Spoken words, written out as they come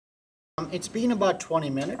It's been about 20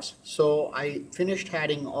 minutes, so I finished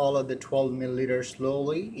adding all of the 12 milliliters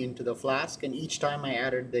slowly into the flask, and each time I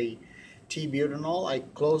added the t-butanol, I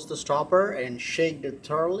closed the stopper and shaked it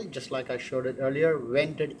thoroughly, just like I showed it earlier,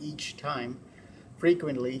 vented each time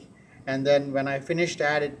frequently, and then when I finished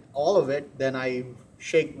added all of it, then I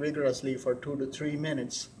shake vigorously for 2 to 3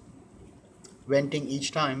 minutes, venting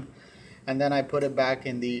each time, and then I put it back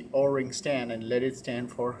in the O-ring stand and let it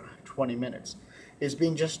stand for 20 minutes. It's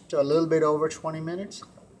been just a little bit over 20 minutes.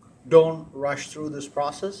 Don't rush through this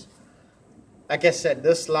process. Like I said,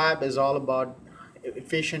 this lab is all about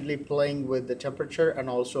efficiently playing with the temperature and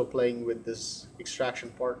also playing with this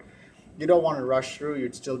extraction part. You don't want to rush through,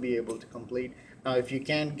 you'd still be able to complete. Now if you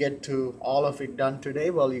can't get to all of it done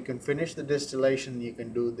today, well, you can finish the distillation, you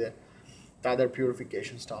can do the other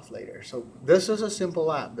purification stuff later. So this is a simple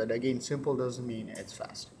lab, that again, simple doesn't mean it's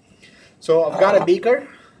fast. So I've got a beaker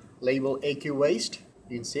labeled aqueous waste.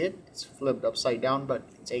 You can see it, it's flipped upside down, but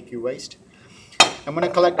it's aqueous waste. I'm going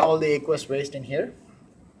to collect all the aqueous waste in here.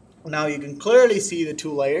 Now you can clearly see the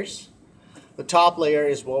two layers. The top layer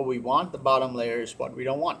is what we want, the bottom layer is what we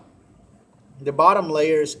don't want. The bottom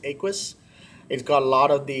layer is aqueous. It's got a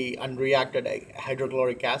lot of the unreacted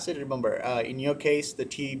hydrochloric acid. Remember, in your case, the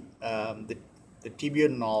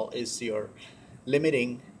t-butanol is your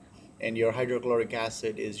limiting and your hydrochloric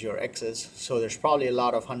acid is your excess. So there's probably a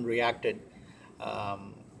lot of unreacted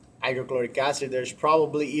hydrochloric acid. There's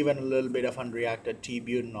probably even a little bit of unreacted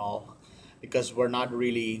t-butanol, because we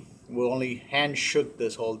only hand shook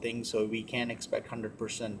this whole thing, so we can't expect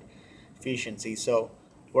 100% efficiency. So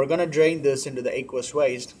we're going to drain this into the aqueous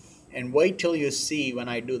waste, and wait till you see when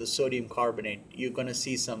I do the sodium carbonate, you're going to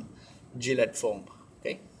see some Gillette foam.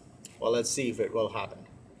 Okay, well, let's see if it will happen.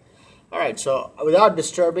 Alright, so without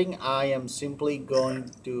disturbing, I am simply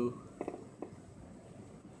going to,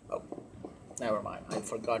 oh, never mind, I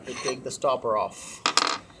forgot to take the stopper off.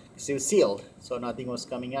 It was sealed, so nothing was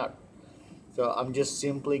coming out. So I'm just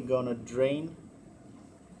simply going to drain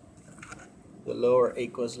the lower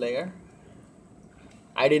aqueous layer.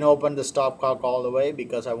 I didn't open the stopcock all the way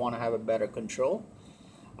because I want to have a better control.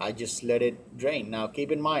 I just let it drain. Now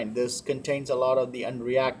keep in mind, this contains a lot of the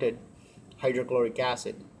unreacted hydrochloric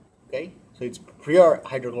acid. Okay, so it's pure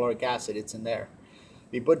hydrochloric acid, it's in there.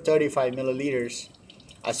 We put 35 milliliters,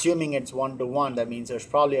 assuming it's 1:1, that means there's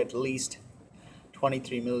probably at least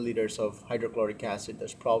 23 milliliters of hydrochloric acid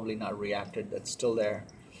that's probably not reacted, that's still there.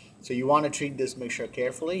 So you want to treat this mixture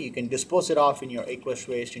carefully. You can dispose it off in your aqueous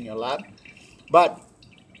waste in your lab, but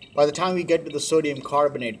by the time we get to the sodium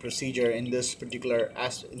carbonate procedure in this particular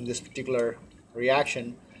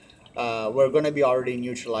reaction, we're going to be already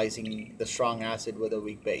neutralizing the strong acid with a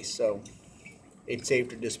weak base. So it's safe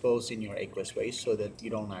to dispose in your aqueous waste so that you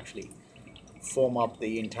don't actually foam up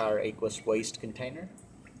the entire aqueous waste container.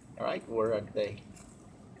 Alright, we're at the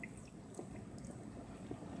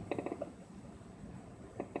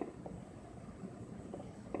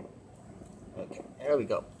okay, there we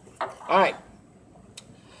go. Alright,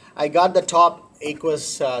 I got the top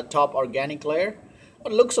aqueous, top organic layer.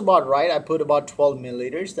 It looks about right. I put about 12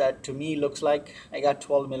 milliliters. That to me looks like I got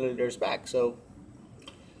 12 milliliters back. So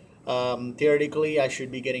theoretically, I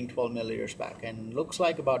should be getting 12 milliliters back, and looks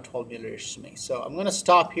like about 12 milliliters to me. So I'm going to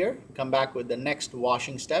stop here, come back with the next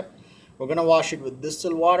washing step. We're going to wash it with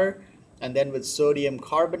distilled water and then with sodium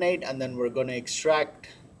carbonate, and then we're going to extract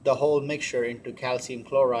the whole mixture into calcium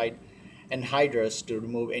chloride and hydrous to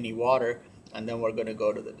remove any water. And then we're going to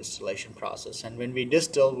go to the distillation process. And when we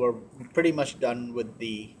distill, we're pretty much done with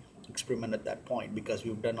the experiment at that point, because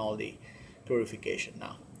we've done all the purification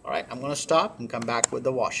now. Alright, I'm going to stop and come back with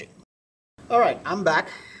the washing. Alright, I'm back.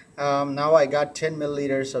 Now I got 10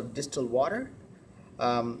 milliliters of distilled water.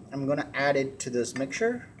 I'm going to add it to this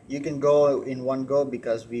mixture. You can go in one go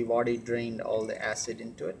because we've already drained all the acid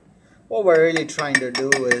into it. What we're really trying to do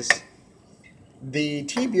is, the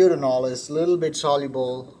t-butanol is a little bit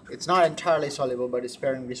soluble. It's not entirely soluble, but it's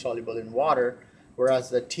sparingly soluble in water, whereas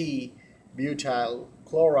the t-butyl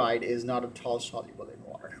chloride is not at all soluble in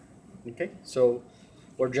water. Okay, so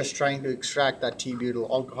we're just trying to extract that t-butyl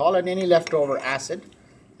alcohol and any leftover acid.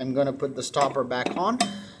 I'm going to put the stopper back on,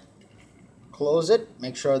 close it,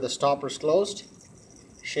 make sure the stopper's closed,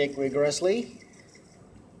 shake vigorously,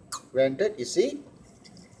 vent it. You see,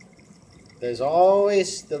 there's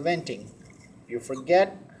always the venting. You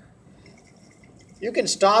forget, you can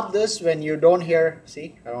stop this when you don't hear.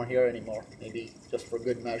 See, I don't hear anymore. Maybe just for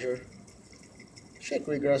good measure. Shake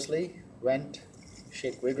vigorously, vent,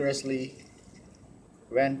 shake vigorously,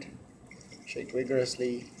 vent, shake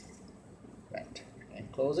vigorously, vent, and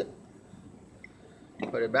close it.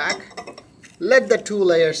 Put it back. let the two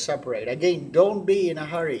layers separate. Again, don't be in a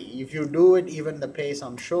hurry. If you do it even the pace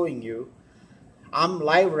I'm showing you, I'm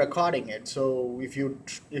live recording it, so if you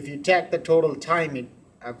check the total time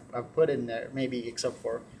I've put in there, maybe except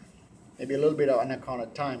for maybe a little bit of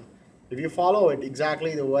unaccounted time, if you follow it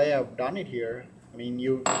exactly the way I've done it here, I mean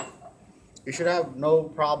you should have no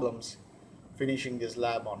problems finishing this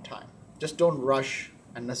lab on time. Just don't rush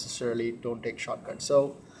unnecessarily, don't take shortcuts.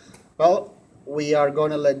 So, well, we are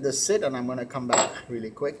going to let this sit, and I'm going to come back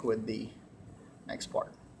really quick with the next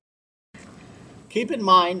part. Keep in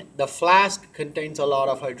mind, the flask contains a lot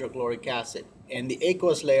of hydrochloric acid, and the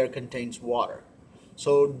aqueous layer contains water.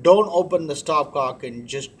 So don't open the stopcock and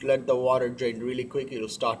just let the water drain really quick. You'll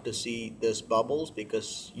start to see this bubbles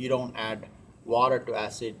because you don't add water to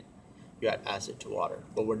acid, you add acid to water.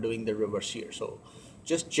 But we're doing the reverse here. So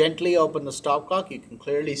just gently open the stopcock. You can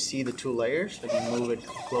clearly see the two layers. Let me move it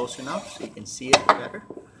close enough so you can see it better.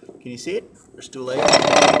 Can you see it? There's two layers.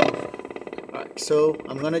 Alright, so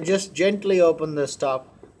I'm going to just gently open the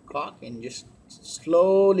stopcock and just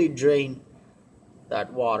slowly drain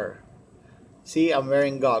that water. See, I'm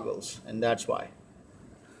wearing goggles, and that's why.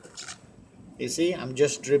 You see, I'm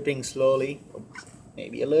just dripping slowly.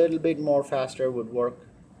 Maybe a little bit more faster would work.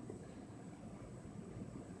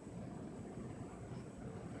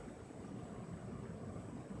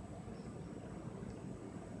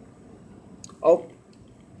 Oh,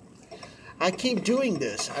 I keep doing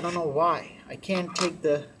this. I don't know why. I can't take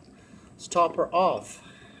the stopper off.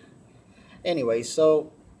 Anyway,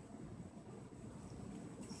 so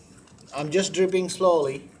I'm just dripping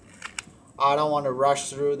slowly. I don't want to rush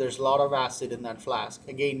through. There's a lot of acid in that flask.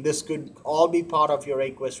 Again, this could all be part of your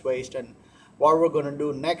aqueous waste, and what we're going to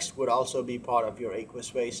do next would also be part of your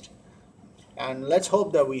aqueous waste. And let's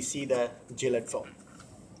hope that we see the Gillette foam.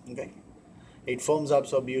 Okay, it foams up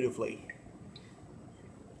so beautifully.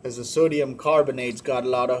 Because the sodium carbonate's got a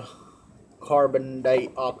lot of carbon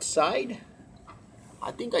dioxide. I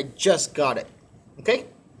think I just got it. Okay?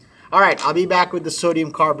 Alright, I'll be back with the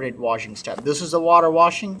sodium carbonate washing step. This is the water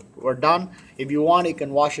washing. We're done. If you want, you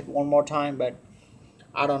can wash it one more time, but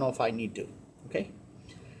I don't know if I need to. Okay?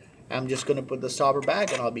 I'm just going to put the stopper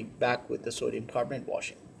back, and I'll be back with the sodium carbonate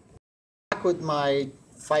washing. Back with my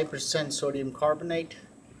 5% sodium carbonate.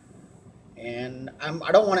 And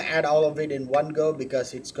I don't want to add all of it in one go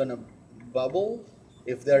because it's going to bubble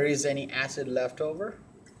if there is any acid left over.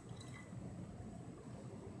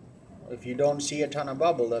 If you don't see a ton of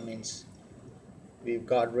bubble, that means we've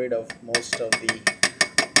got rid of most of the...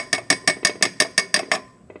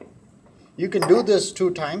 You can do this 2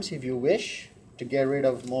 times if you wish to get rid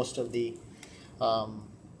of most of the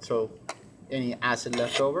any acid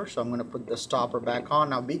left over. So I'm going to put the stopper back on.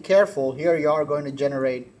 Now be careful, here you are going to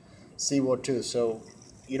generate CO2, so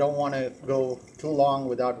you don't want to go too long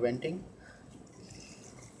without venting.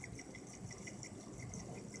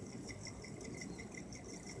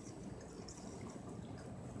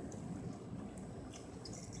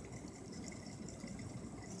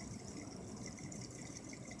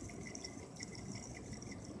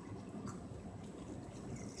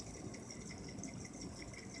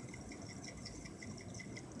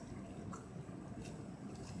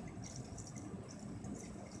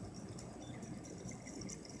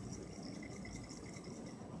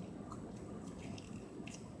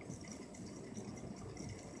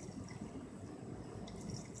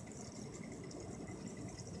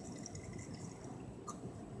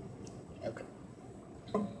 Okay,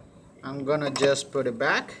 I'm gonna just put it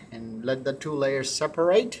back and let the 2 layers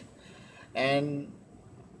separate, and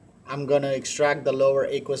I'm gonna extract the lower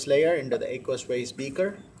aqueous layer into the aqueous waste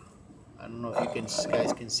beaker. I don't know if you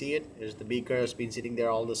guys can see it. There's the beaker has been sitting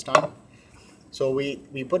there all this time. So we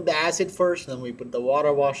put the acid first, then we put the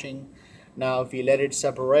water washing. Now if you let it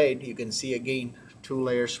separate, you can see again 2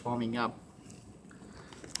 layers forming up.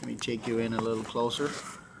 Let me take you in a little closer.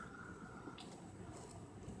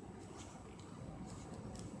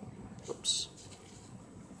 Oops.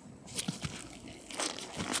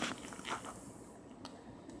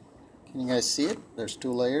 Can you guys see it? There's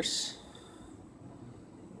 2 layers.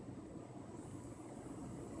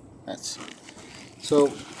 That's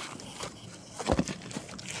so.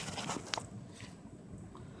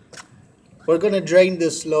 We're going to drain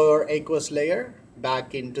this lower aqueous layer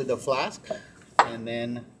back into the flask, and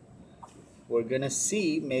then we're going to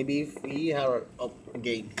see maybe if we have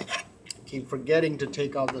again. Keep forgetting to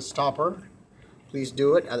take out the stopper. Please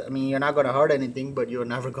do it. I mean, you're not going to hurt anything, but you're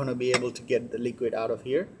never going to be able to get the liquid out of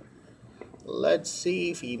here. Let's see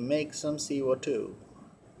if he makes some CO2.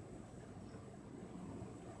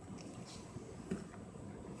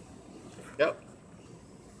 Yep.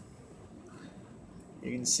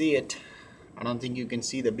 You can see it. I don't think you can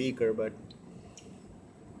see the beaker, but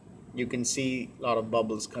you can see a lot of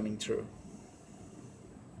bubbles coming through.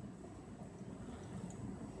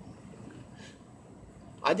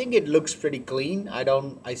 I think it looks pretty clean.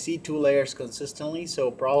 I see 2 layers consistently,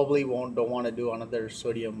 so probably don't want to do another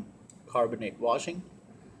sodium carbonate washing.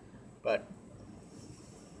 But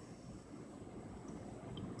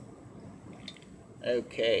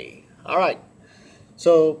okay, all right,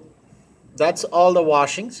 so that's all the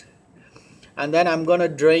washings. And then I'm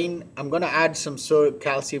gonna add some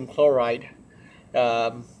calcium chloride.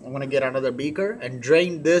 I'm gonna get another beaker and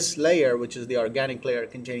drain this layer, which is the organic layer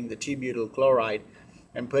containing the t-butyl chloride,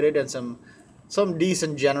 and put it in some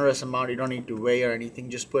decent generous amount. You don't need to weigh or anything.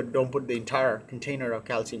 Just don't put the entire container of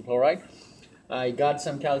calcium chloride. I got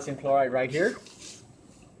some calcium chloride right here.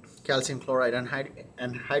 Calcium chloride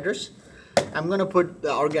anhydrous. I'm gonna put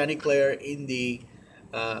the organic layer in the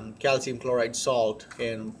calcium chloride salt,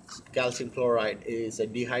 and calcium chloride is a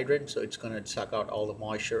dehydrant, so it's going to suck out all the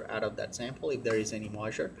moisture out of that sample if there is any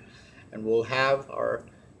moisture, and we'll have our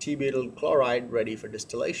t-butyl chloride ready for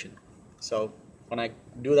distillation. So when I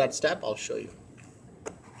do that step, I'll show you.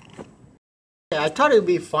 I thought it would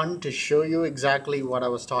be fun to show you exactly what I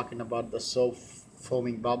was talking about, the soap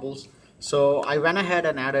foaming bubbles. So I went ahead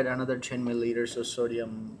and added another 10 milliliters of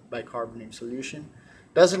sodium bicarbonate solution.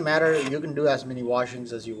 Doesn't matter, you can do as many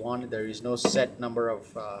washings as you want. There is no set number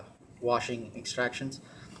of washing extractions.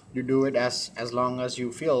 You do it as long as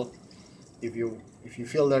you feel. If you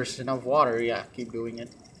feel there's enough water, yeah, keep doing it,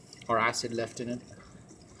 or acid left in it.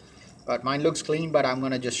 But mine looks clean, but I'm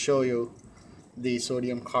gonna just show you the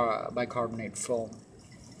sodium bicarbonate foam.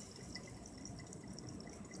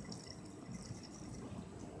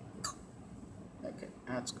 Okay,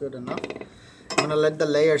 that's good enough. I'm going to let the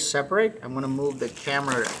layers separate. I'm going to move the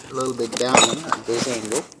camera a little bit down at this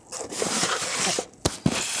angle.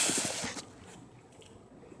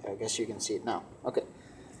 I guess you can see it now. Okay.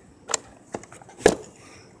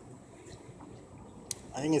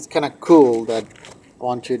 I think it's kind of cool that I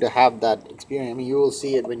want you to have that experience. I mean, you will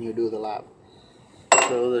see it when you do the lab.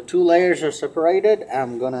 So the 2 layers are separated.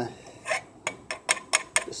 I'm going to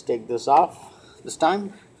just take this off this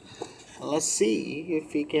time. Let's see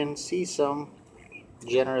if we can see some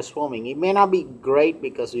generous foaming. It may not be great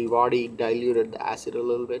because we've already diluted the acid a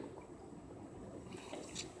little bit.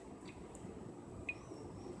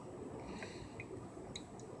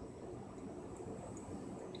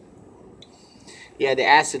 Yeah, the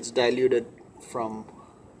acid's diluted from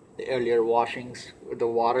the earlier washings with the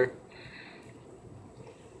water,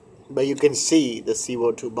 but you can see the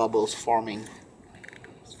CO2 bubbles forming.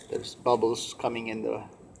 There's bubbles coming in the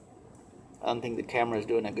I don't think the camera is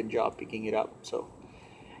doing a good job picking it up. So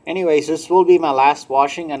anyways, this will be my last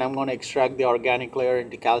washing, and I'm going to extract the organic layer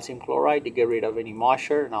into calcium chloride to get rid of any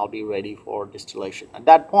moisture, and I'll be ready for distillation. At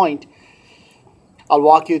that point, I'll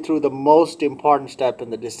walk you through the most important step in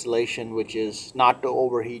the distillation, which is not to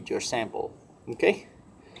overheat your sample. Okay?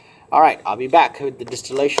 Alright, I'll be back with the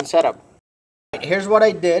distillation setup. Here's what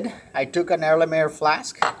I did. I took an Erlenmeyer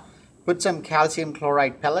flask, put some calcium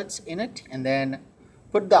chloride pellets in it, and then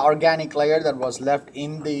put the organic layer that was left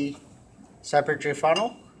in the separatory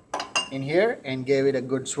funnel in here and gave it a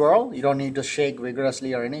good swirl. You don't need to shake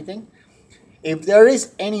vigorously or anything. If there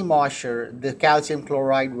is any moisture, the calcium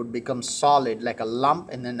chloride would become solid like a lump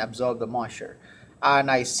and then absorb the moisture.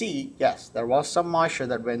 And I see, yes, there was some moisture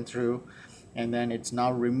that went through, and then it's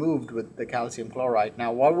now removed with the calcium chloride.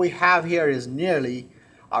 Now what we have here is nearly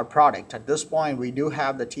our product. At this point, we do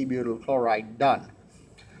have the t-butyl chloride done.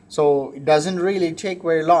 So it doesn't really take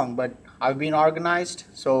very long, but I've been organized,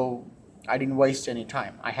 so I didn't waste any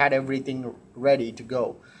time. I had everything ready to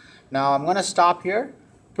go. Now I'm going to stop here,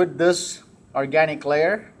 put this organic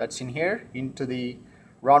layer that's in here into the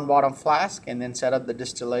round bottom flask, and then set up the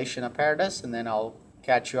distillation apparatus, and then I'll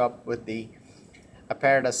catch you up with the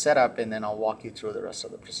apparatus setup, and then I'll walk you through the rest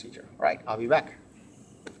of the procedure. All right, I'll be back.